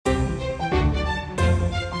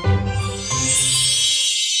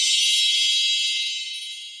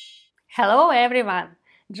Hello everyone!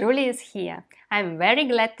 Julie is here. I'm very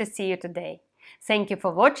glad to see you today. Thank you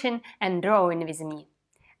for watching and drawing with me.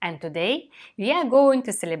 And today we are going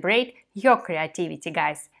to celebrate your creativity,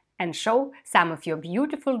 guys, and show some of your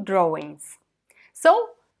beautiful drawings. So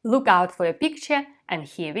look out for your picture and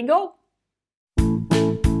here we go!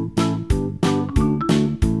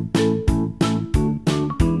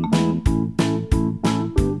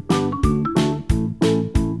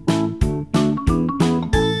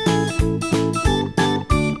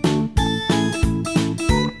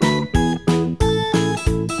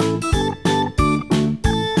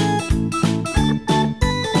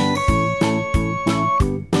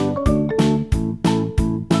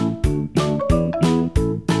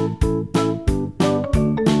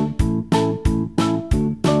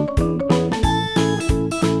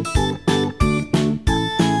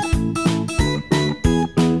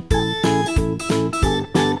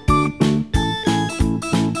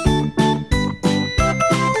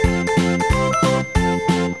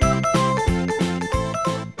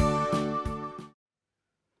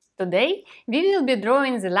 Today we will be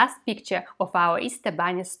drawing the last picture of our Easter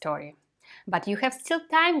Bunny story. But you have still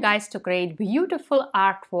time, guys, to create beautiful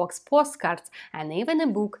artworks, postcards and even a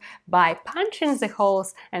book by punching the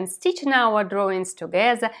holes and stitching our drawings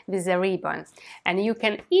together with a ribbon. And you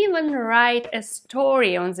can even write a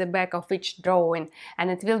story on the back of each drawing,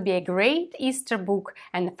 and it will be a great Easter book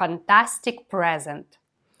and a fantastic present.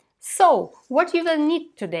 So, what you will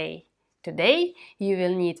need today? Today you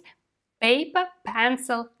will need paper,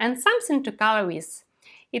 pencil and something to color with.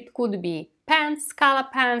 It could be pens, color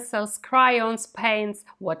pencils, crayons, paints,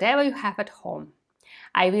 whatever you have at home.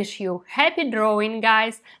 I wish you happy drawing,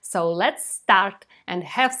 guys, so let's start and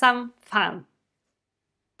have some fun.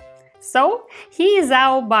 So, here is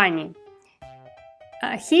our bunny.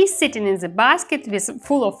 He's sitting in the basket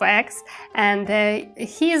full of eggs, and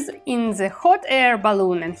he's in the hot air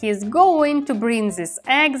balloon, and he's going to bring these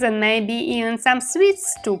eggs and maybe even some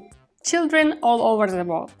sweets to children all over the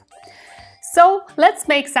world. So let's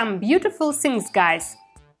make some beautiful things, guys.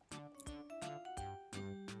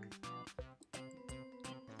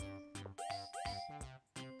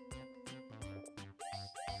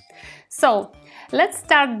 So let's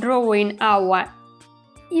start drawing our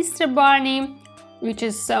Easter bunny, which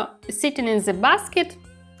is sitting in the basket,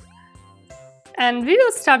 and we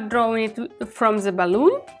will start drawing it from the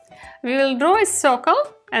balloon. We will draw a circle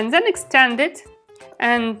and then extend it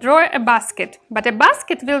and draw a basket, but a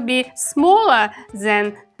basket will be smaller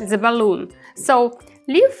than the balloon, so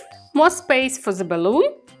leave more space for the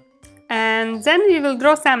balloon, and then we will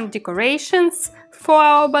draw some decorations for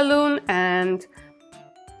our balloon and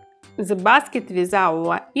the basket with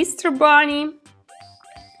our Easter bunny.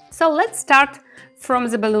 So let's start from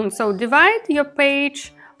the balloon. So divide your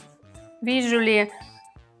page visually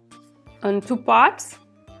on two parts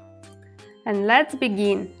and let's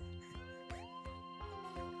begin.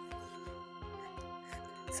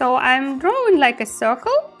 So I'm drawing like a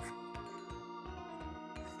circle,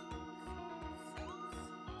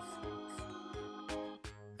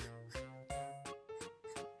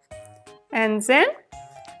 and then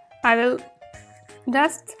I will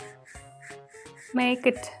just make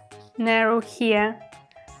it narrow here.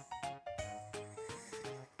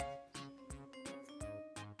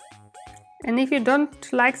 And if you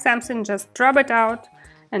don't like something, just rub it out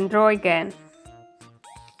and draw again.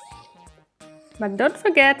 But don't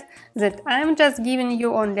forget that I'm just giving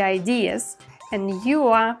you only ideas and you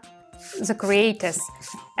are the creators.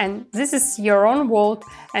 And this is your own world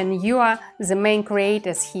and you are the main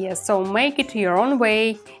creators here. So make it your own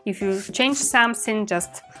way. If you change something,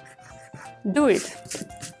 just do it.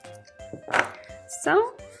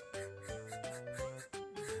 So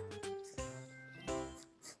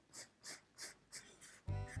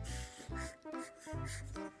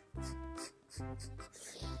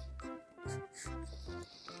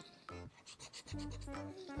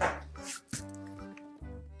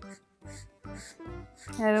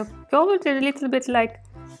I will curve it a little bit, like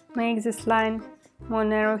make this line more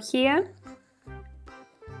narrow here,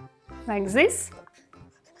 like this.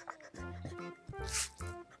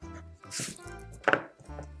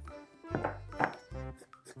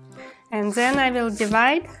 And then I will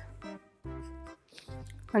divide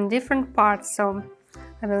on different parts, so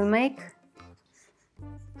I will make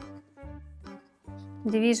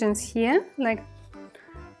divisions here, like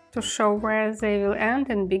to show where they will end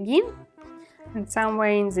and begin, and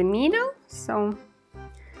somewhere in the middle, so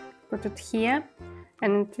put it here,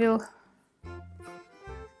 and it will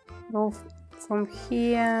go from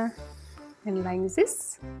here and like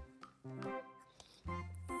this,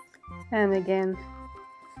 and again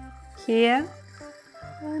here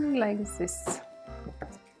And like this.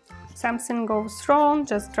 Something goes wrong,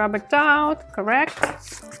 just rub it out, correct.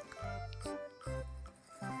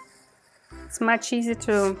 It's much easier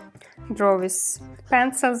to draw with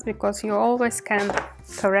pencils because you always can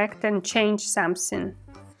correct and change something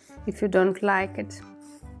if you don't like it.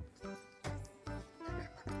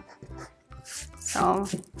 So,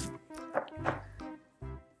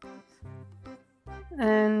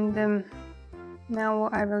 and now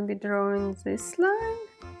I will be drawing this line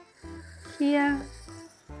here,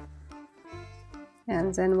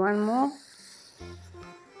 and then one more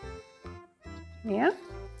here,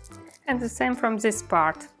 and the same from this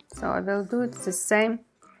part. So I will do it the same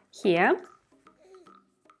here.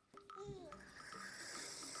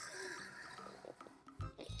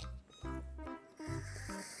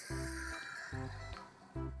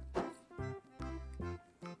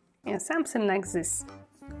 Yeah, something like this.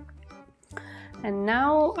 And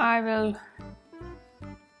now I will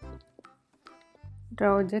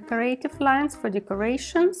draw decorative lines for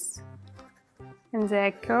decorations, and they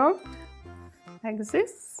are curved like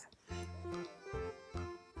this.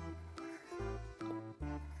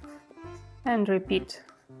 And repeat.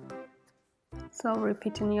 So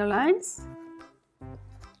repeating your lines.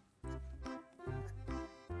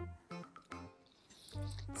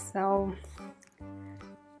 So,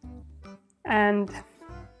 and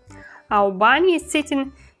our bunny is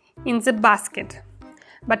sitting in the basket,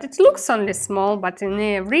 but it looks only small, but in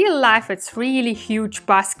real life it's really huge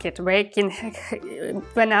basket where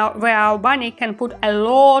our bunny can put a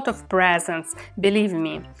lot of presents, believe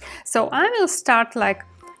me. So I will start like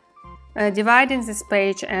dividing this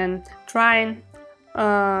page and trying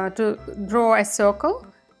to draw a circle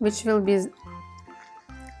which will be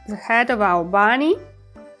the head of our bunny.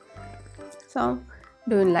 So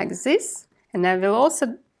doing like this, and I will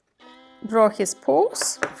also draw his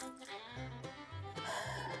paws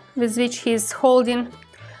with which he is holding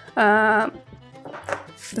the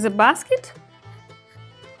basket,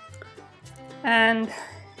 and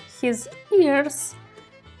his ears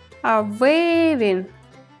are waving.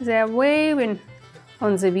 They are waving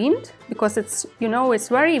on the wind because it's, you know, it's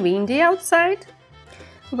very windy outside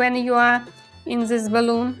when you are in this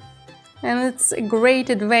balloon, and it's a great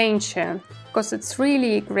adventure because it's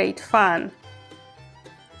really great fun.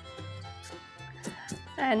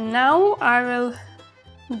 And now I will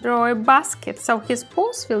draw a basket, so his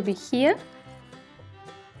paws will be here,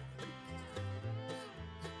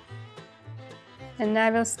 and I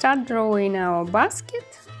will start drawing our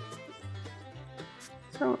basket.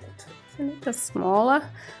 So it's a little smaller,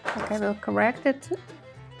 like I will correct it,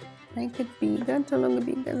 make it bigger, to look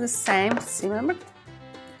bigger, the same, remember?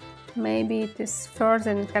 Maybe it is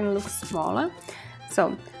further and it can look smaller.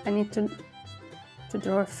 So I need to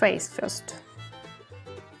draw a face first.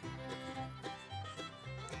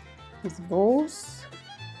 His bows.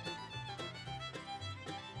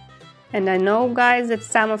 And I know, guys, that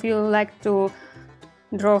some of you like to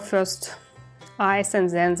draw first eyes and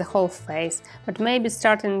then the whole face, but maybe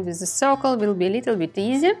starting with the circle will be a little bit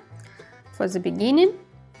easier for the beginning,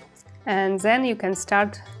 and then you can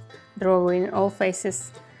start drawing all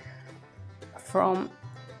faces from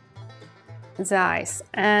the eyes.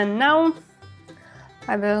 And now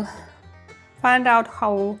I will find out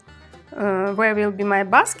how where will be my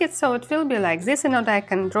basket. So it will be like this, and I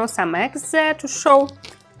can draw some eggs there to show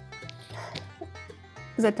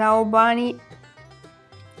that our bunny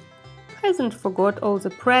hasn't forgot all the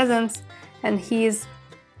presents, and he is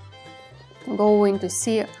going to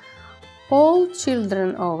see all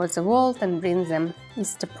children over the world and bring them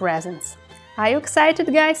Easter presents. Are you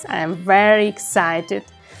excited, guys? I am very excited.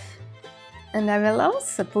 And I will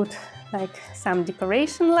also put like some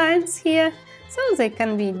decoration lines here, so they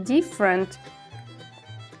can be different.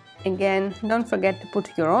 Again, don't forget to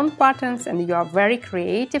put your own patterns, and you are very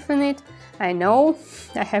creative in it. I know,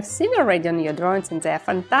 I have seen already on your drawings and they are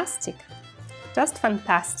fantastic. Just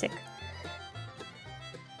fantastic.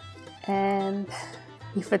 And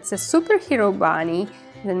if it's a superhero bunny,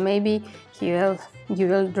 then maybe you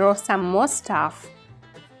will draw some more stuff.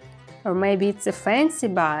 Or maybe it's a fancy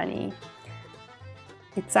bunny.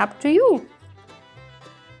 It's up to you.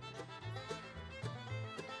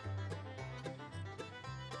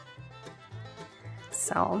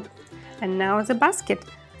 So, and now the basket.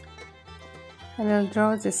 I will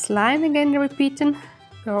draw this line again, repeating,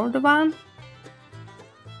 curved one.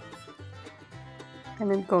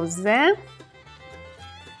 And it goes there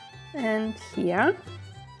and here.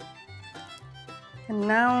 And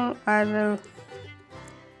now I will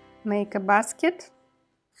make a basket.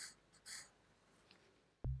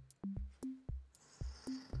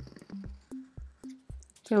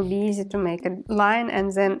 It will be easy to make a line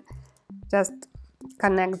and then just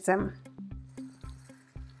connect them.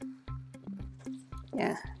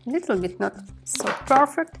 Yeah, a little bit not so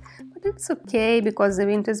perfect, but it's okay because the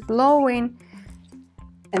wind is blowing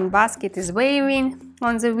and basket is waving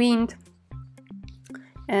on the wind.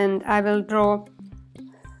 And I will draw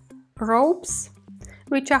ropes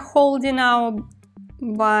which are holding our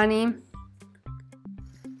bunny.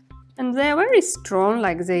 And they're very strong,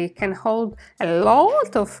 like they can hold a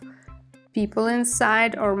lot of people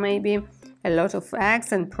inside, or maybe a lot of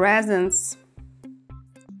eggs and presents.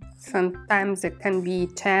 Sometimes it can be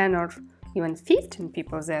 10 or even 15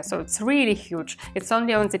 people there, so it's really huge. It's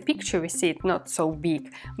only on the picture we see it not so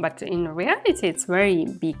big, but in reality it's very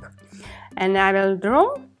big. And I will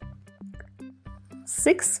draw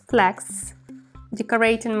 6 flags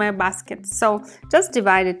decorating my basket. So just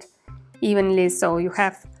divide it evenly so you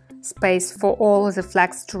have space for all the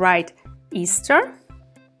flags to write Easter.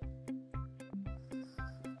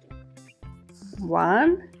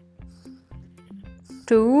 1,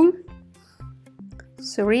 2,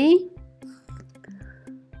 3,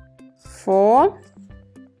 4,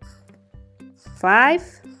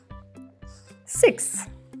 5, 6.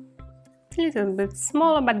 A little bit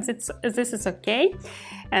smaller, but this is okay.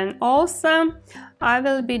 And also I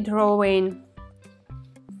will be drawing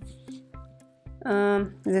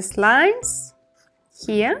these lines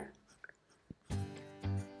here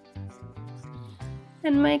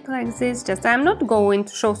and make like this. Just I'm not going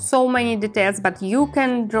to show so many details, but you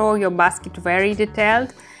can draw your basket very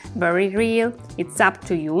detailed, very real. It's up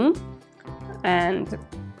to you, and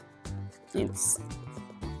it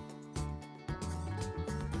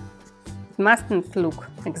mustn't look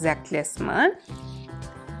exactly as mine.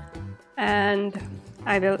 And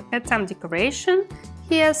I will add some decoration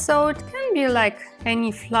here, so it can be like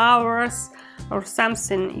any flowers or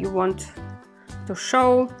something you want to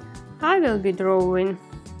show. I will be drawing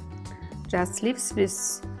just leaves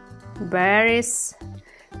with berries,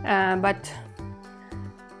 but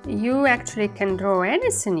you actually can draw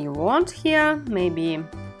anything you want here. Maybe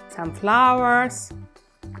some flowers,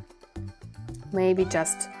 maybe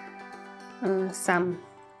just some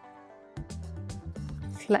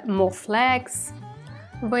more flags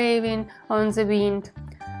waving on the wind,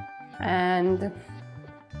 and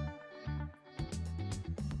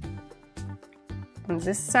on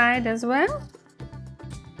this side as well.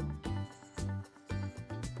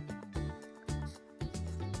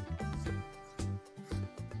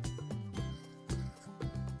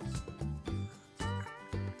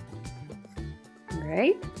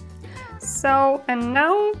 Great. So, and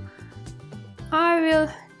now I will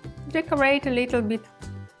decorate a little bit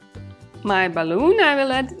my balloon. I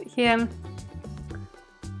will add here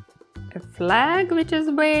a flag which is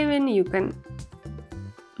waving. You can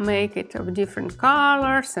make it of different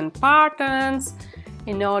colors and patterns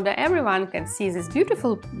in order everyone can see this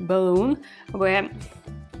beautiful balloon where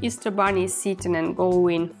Easter Bunny is sitting and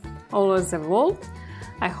going all over the world.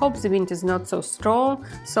 I hope the wind is not so strong,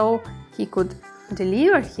 so he could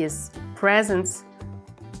deliver his presents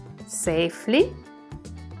safely.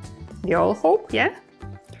 We all hope, yeah?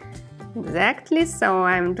 Exactly, so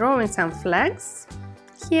I'm drawing some flags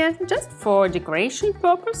here just for decoration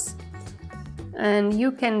purpose, and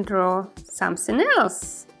you can draw something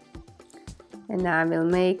else. And I will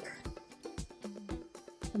make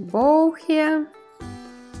a bow here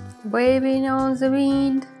waving on the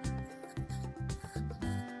wind,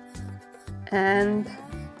 and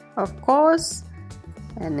of course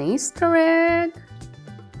an Easter egg,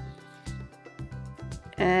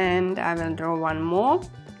 and I will draw one more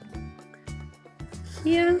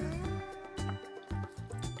here,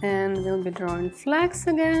 and we'll be drawing flags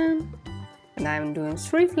again, and I'm doing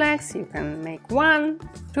 3 flags. You can make 1,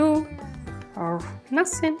 2, or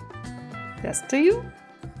nothing, just to you,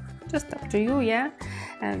 just up to you, yeah.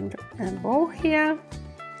 And a bow here,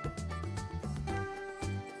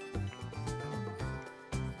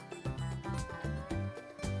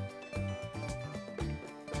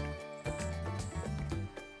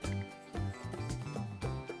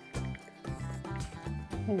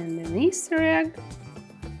 and an Easter egg,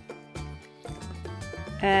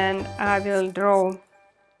 and I will draw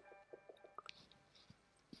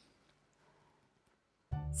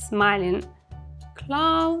smiling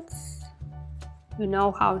clouds. You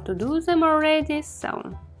know how to do them already,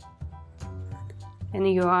 so,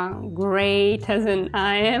 and you are greater than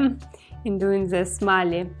I am in doing the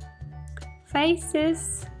smiley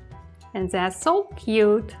faces, and they are so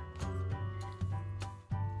cute.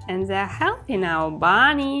 And they're helping our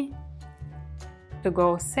bunny to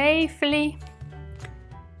go safely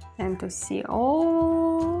and to see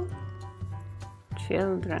all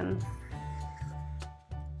children.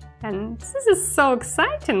 And this is so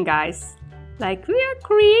exciting, guys. Like we are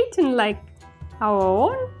creating like our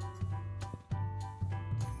own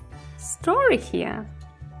story here.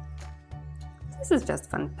 This is just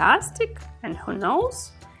fantastic, and who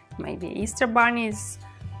knows, maybe Easter Bunny is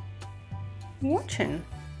watching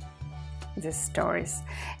these stories.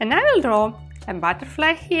 And I will draw a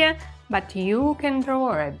butterfly here, but you can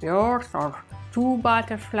draw a bird or two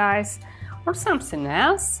butterflies or something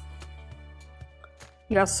else.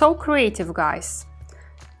 You are so creative, guys.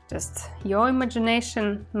 Just your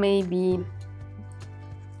imagination may be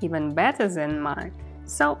even better than mine.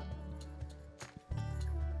 So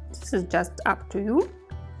this is just up to you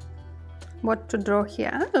what to draw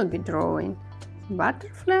here. I will be drawing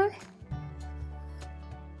butterfly.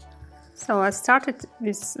 So I started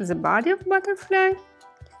with the body of butterfly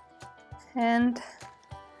and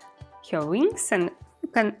her wings, and you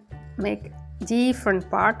can make different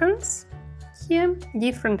patterns here,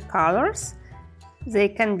 different colors. They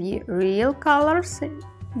can be real colors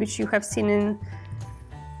which you have seen in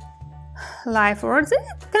life, or they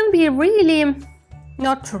can be really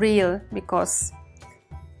not real, because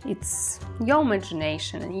it's your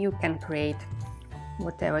imagination and you can create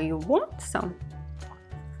whatever you want.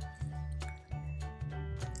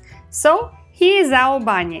 So here is our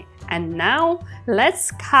bunny, and now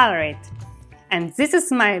let's color it. And this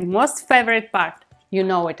is my most favorite part, you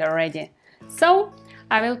know it already. So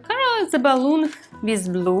I will color the balloon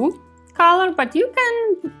with blue color, but you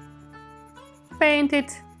can paint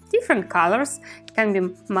it different colors. It can be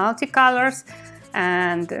multicolors,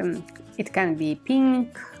 and it can be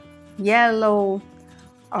pink, yellow,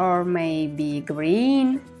 or maybe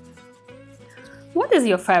green. What is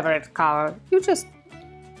your favorite color? You just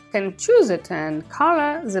can choose it and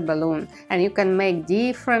color the balloon, and you can make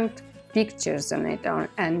different pictures on it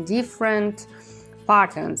and different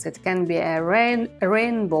patterns. It can be a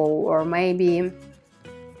rainbow, or maybe,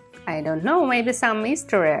 I don't know, maybe some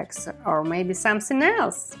Easter eggs, or maybe something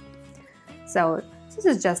else. So this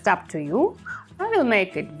is just up to you. I will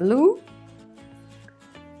make it blue.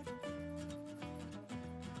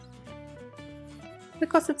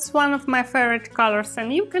 Because it's one of my favorite colors,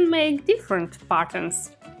 and you can make different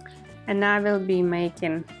patterns. And I will be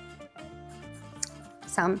making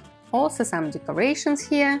also some decorations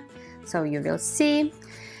here, so you will see.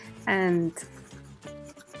 And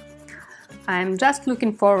I'm just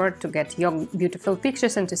looking forward to get your beautiful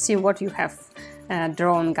pictures and to see what you have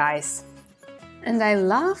drawn, guys. And I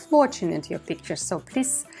love watching at your pictures, so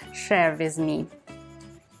please share with me.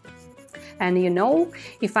 And you know,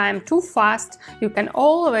 if I'm too fast, you can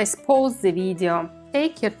always pause the video,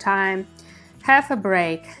 take your time, have a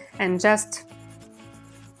break, and just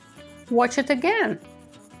watch it again.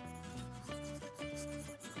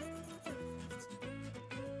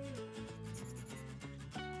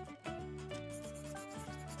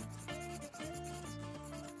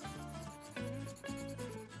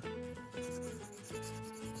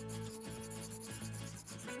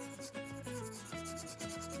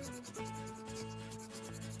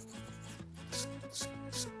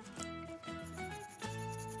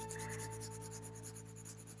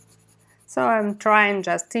 So I'm trying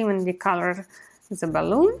just evenly color the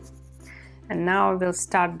balloon, and now we'll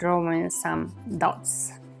start drawing some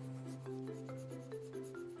dots.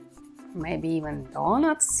 Maybe even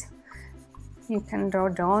donuts. You can draw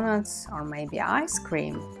donuts, or maybe ice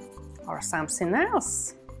cream, or something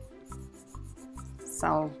else.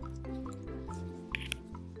 So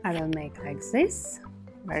I will make like this,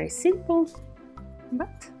 very simple,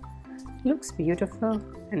 but looks beautiful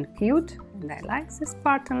and cute, and I like these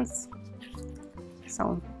patterns.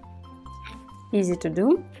 So easy to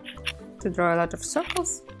do, to draw a lot of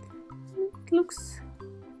circles. It looks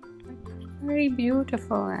very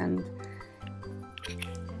beautiful and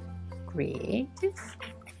creative.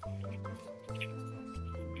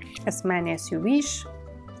 As many as you wish,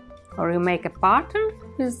 or you make a pattern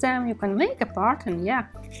with them. You can make a pattern, yeah,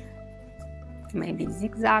 maybe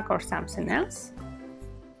zigzag or something else.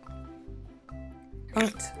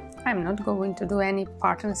 I'm not going to do any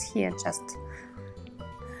patterns here,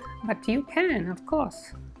 but you can, of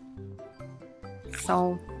course.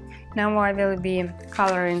 So now I will be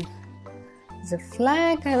coloring the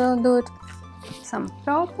flag. I will do it some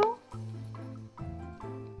purple.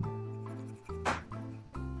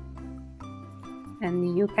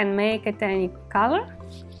 And you can make it any color.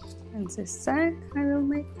 And this side I will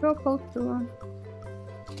make purple too.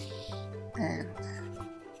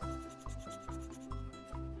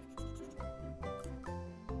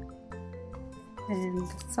 And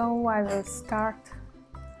so I will start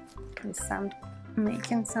with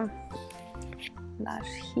making some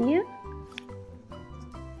blush here.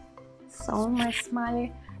 So my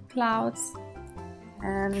smiley clouds,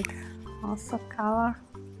 and also color.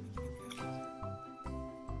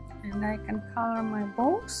 And I can color my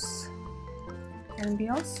bows. Can be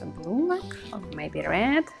also blue, like, or maybe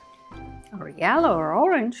red, or yellow, or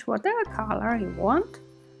orange, whatever color you want.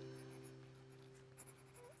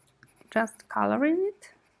 Just coloring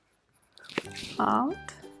it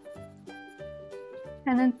out.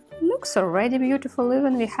 And it looks already beautiful,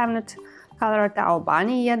 even we haven't colored our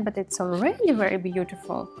bunny yet, but it's already very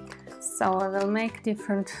beautiful. So I will make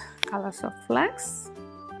different colors of flags.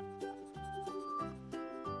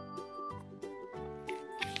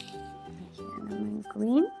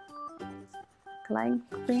 Green, light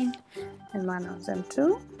green, and one of them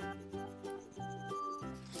too.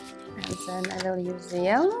 And then I will use the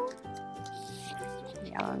yellow.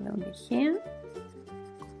 Yellow will be here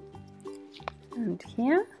and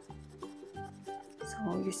here.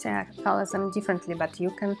 So you see I color them differently, but you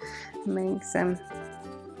can make them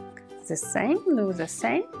the same, do the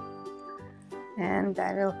same. And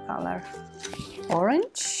I will color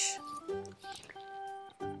orange.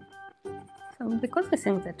 Because we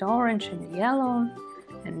think that orange and yellow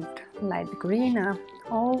and light green are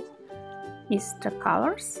all Easter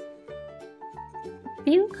colors.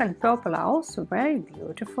 Pink and purple are also very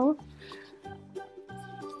beautiful.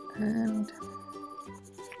 And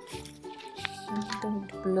I'm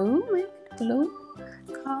blue, make it blue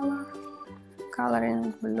color. Coloring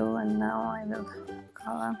it blue, and now I will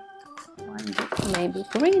color one maybe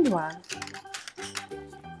green one.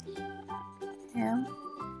 Yeah.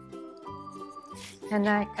 And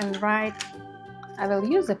I can write, I will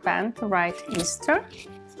use a pen to write Easter.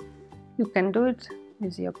 You can do it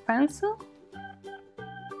with your pencil.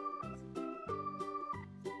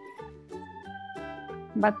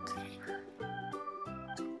 But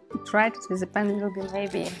to write it with a pen will be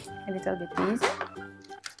maybe a little bit easier.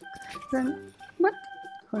 Then, but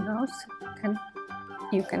who knows,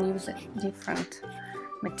 you can use different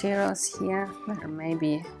materials here. There may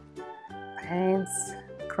be paints,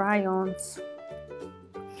 crayons,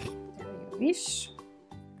 wish.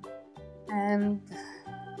 And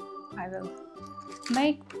I will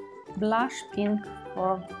make blush pink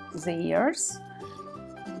for the ears,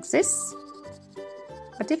 like this.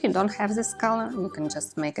 But if you don't have this color, you can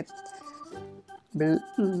just make it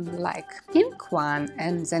like pink one,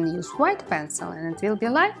 and then use white pencil, and it will be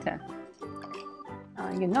lighter.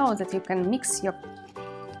 You know that you can mix your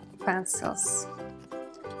pencils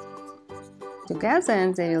together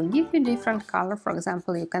and they will give you different color. For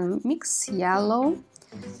example, you can mix yellow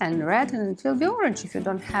and red and it will be orange if you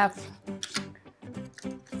don't have,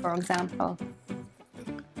 for example,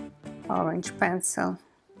 orange pencil.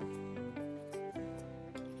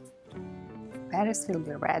 Paris will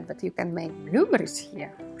be red, but you can make blueberries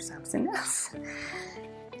here or something else.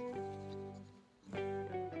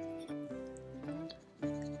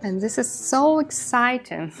 And this is so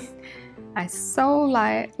exciting. I so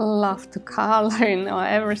love to color, you know,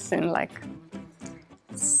 everything, like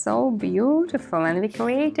so beautiful, and we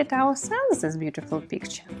created ourselves this beautiful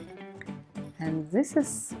picture. And this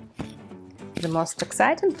is the most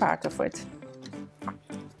exciting part of it.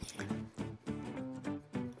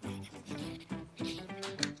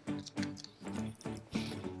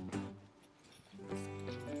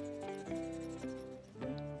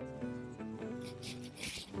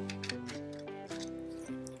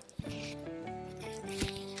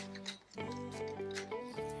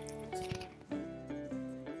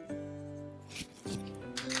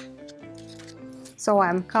 So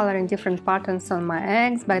I'm coloring different patterns on my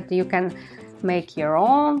eggs, but you can make your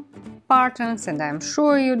own patterns, and I'm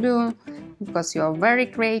sure you do, because you are very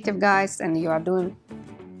creative guys and you are doing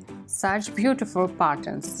such beautiful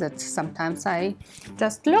patterns that sometimes I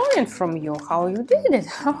just learn from you how you did it.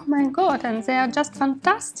 Oh my god, and they are just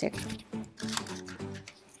fantastic.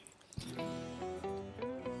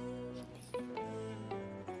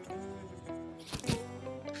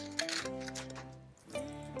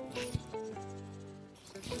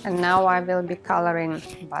 And now I will be coloring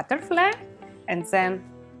butterfly and then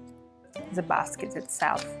the basket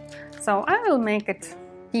itself. So I will make it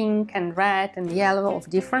pink and red and yellow of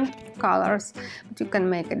different colors, but you can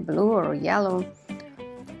make it blue or yellow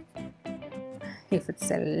if it's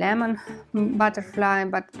a lemon butterfly,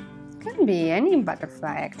 but it can be any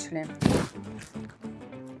butterfly actually.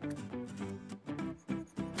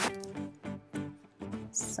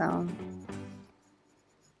 So,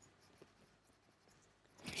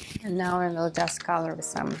 and now I will just color with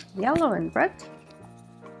some yellow and red.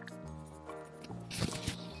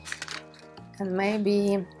 And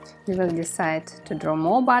maybe you will decide to draw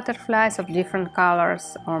more butterflies of different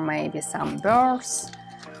colors, or maybe some birds,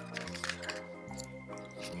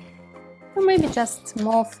 or maybe just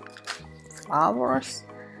more flowers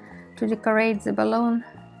to decorate the balloon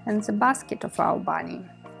and the basket of our bunny.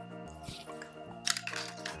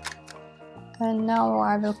 And now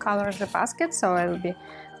I will color the basket, so I will be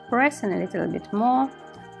pressing a little bit more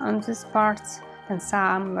on these parts, and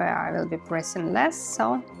somewhere I will be pressing less,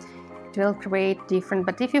 so it will create different.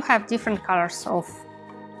 But if you have different colors of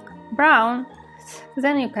brown,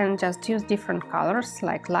 then you can just use different colors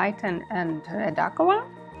like light and red aqua.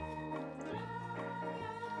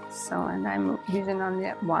 So, and I'm using only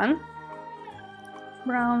one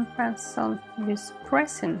brown pencil, just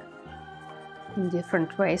pressing in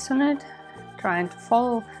different ways on it, trying to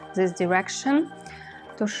follow this direction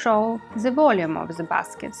to show the volume of the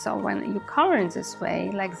basket. So when you color in this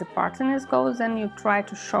way, like the partners goes, then you try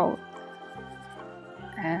to show.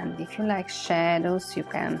 And if you like shadows, you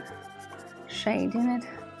can shade in it,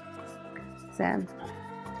 then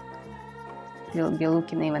it will be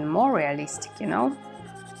looking even more realistic, you know.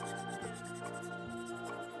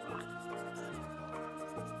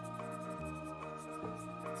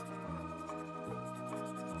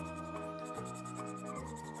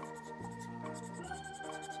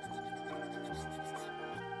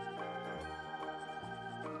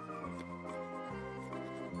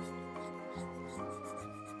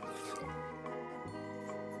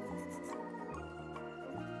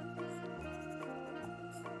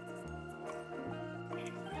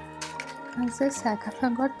 As I said, I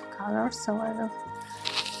forgot color, so I will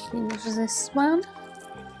finish this one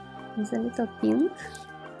with a little pink.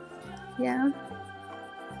 Yeah.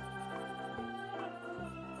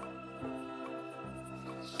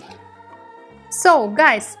 So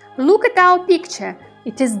guys, look at our picture.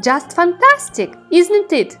 It is just fantastic,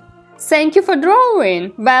 isn't it? Thank you for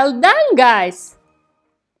drawing. Well done, guys!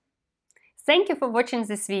 Thank you for watching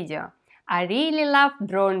this video. I really love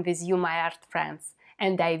drawing with you, my art friends.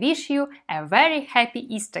 And I wish you a very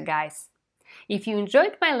happy Easter, guys! If you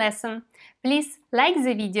enjoyed my lesson, please like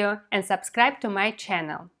the video and subscribe to my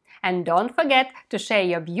channel. And don't forget to share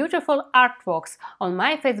your beautiful artworks on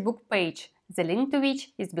my Facebook page, the link to which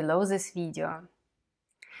is below this video.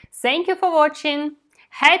 Thank you for watching!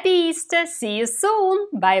 Happy Easter! See you soon!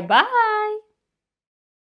 Bye bye!